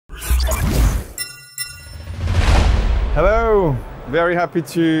Hello, very happy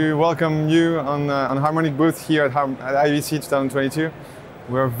to welcome you on Harmonic booth here at IBC 2022.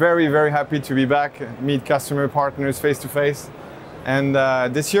 We're very happy to be back, meet customer partners face to face. And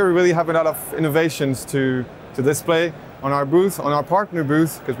this year we really have a lot of innovations to display on our booth, on our partner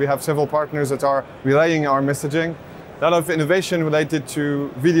booth, because we have several partners that are relaying our messaging. A lot of innovation related to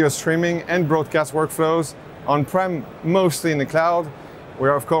video streaming and broadcast workflows on-prem, mostly in the cloud.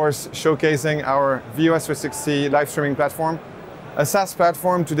 We're of course showcasing our VOS 360 live streaming platform, a SaaS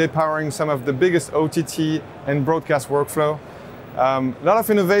platform today powering some of the biggest OTT and broadcast workflow. A lot of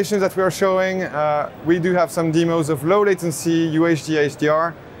innovations that we are showing. We do have some demos of low latency UHD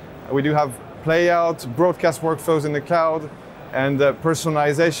HDR. We do have playout, broadcast workflows in the cloud, and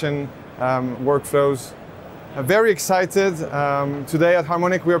personalization workflows. Very excited. Today at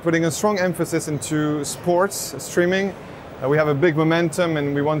Harmonic we are putting a strong emphasis into sports streaming. We have a big momentum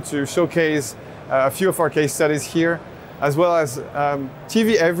and we want to showcase a few of our case studies here, as well as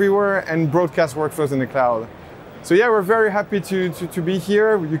TV everywhere and broadcast workflows in the cloud. So yeah, we're very happy to be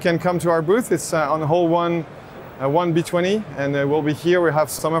here. You can come to our booth. It's on hall 1B20, and we'll be here. We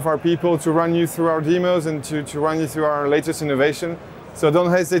have some of our people to run you through our demos and to run you through our latest innovation. So don't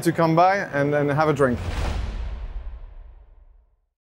hesitate to come by and have a drink.